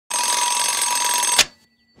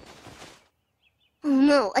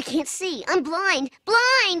no, I can't see. I'm blind.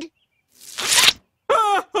 Blind!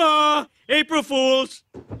 Ha ha! April Fools!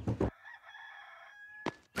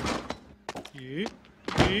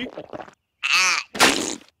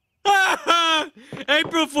 Ha ha!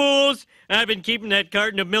 April Fools! I've been keeping that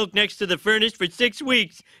carton of milk next to the furnace for 6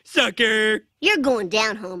 weeks. Sucker! You're going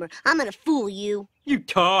down, Homer. I'm gonna fool you. You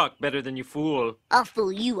talk better than you fool. I'll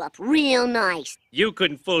fool you up real nice. You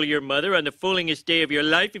couldn't fool your mother on the foolingest day of your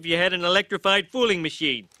life if you had an electrified fooling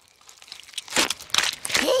machine.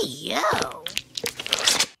 Hey, yo!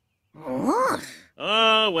 What?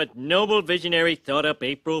 Oh, what noble visionary thought up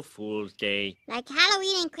April Fool's Day. Like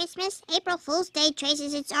Halloween and Christmas, April Fool's Day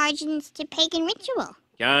traces its origins to pagan ritual.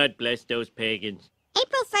 God bless those pagans.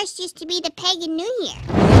 April 1st used to be the pagan New Year.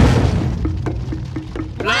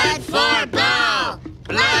 Blood for Baal!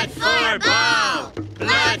 Blood for Baal!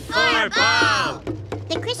 Blood for Baal!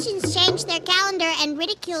 The Christians changed their calendar and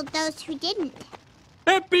ridiculed those who didn't.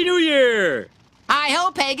 Happy New Year!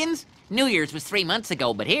 Hi-ho, pagans! New Year's was 3 months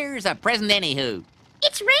ago, but here's a present anywho.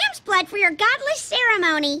 It's ram's blood for your godless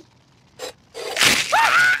ceremony.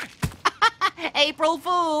 April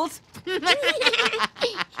Fools!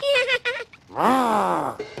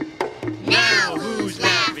 Now who's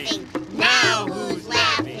laughing? Now who's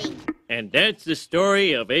laughing? And that's the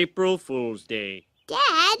story of April Fool's Day. Dad,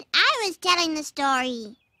 I was telling the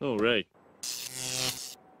story. Oh, right.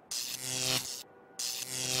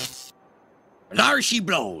 There she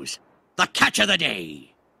blows, the catch of the day.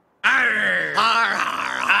 Arr! Arr,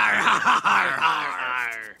 arr, arr, arr,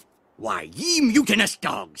 arr. Why, ye mutinous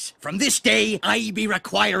dogs, from this day I be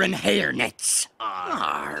requiring hair nets.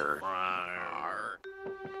 Arr. Arr.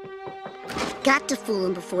 Got to fool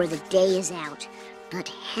him before the day is out. But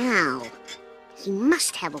how? He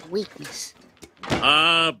must have a weakness.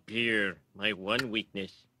 Ah, beer. My one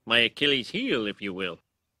weakness. My Achilles heel, if you will.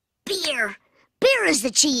 Beer! Beer is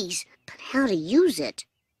the cheese! But how to use it?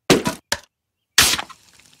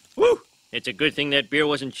 Woo! It's a good thing that beer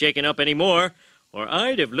wasn't shaken up anymore, or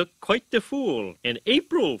I'd have looked quite the fool. An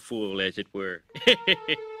April fool, as it were.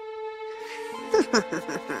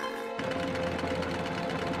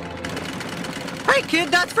 Hey, kid,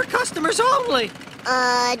 that's for customers only.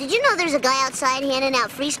 Did you know there's a guy outside handing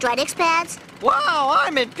out free Stridex pads? Wow,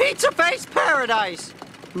 I'm in Pizza Face Paradise.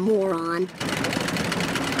 Moron.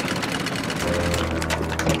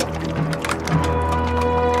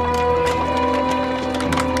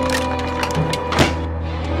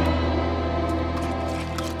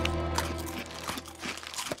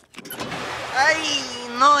 Ay,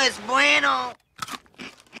 no es bueno.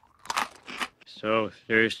 So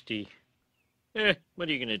thirsty. What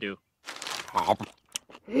are you gonna do?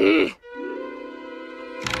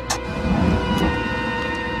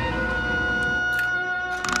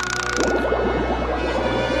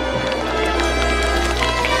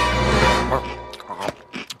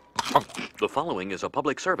 The following is a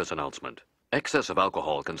public service announcement. Excessive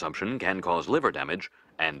alcohol consumption can cause liver damage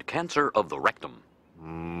and cancer of the rectum.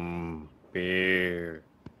 Beer.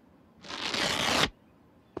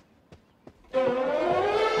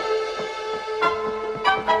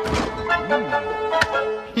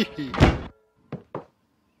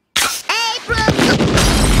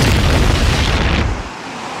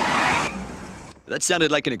 That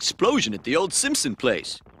sounded like an explosion at the old Simpson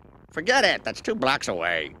place. Forget it, that's 2 blocks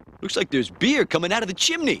away. Looks like there's beer coming out of the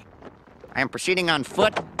chimney. I am proceeding on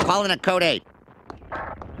foot, calling it Code 8.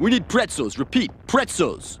 We need pretzels. Repeat,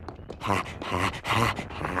 pretzels.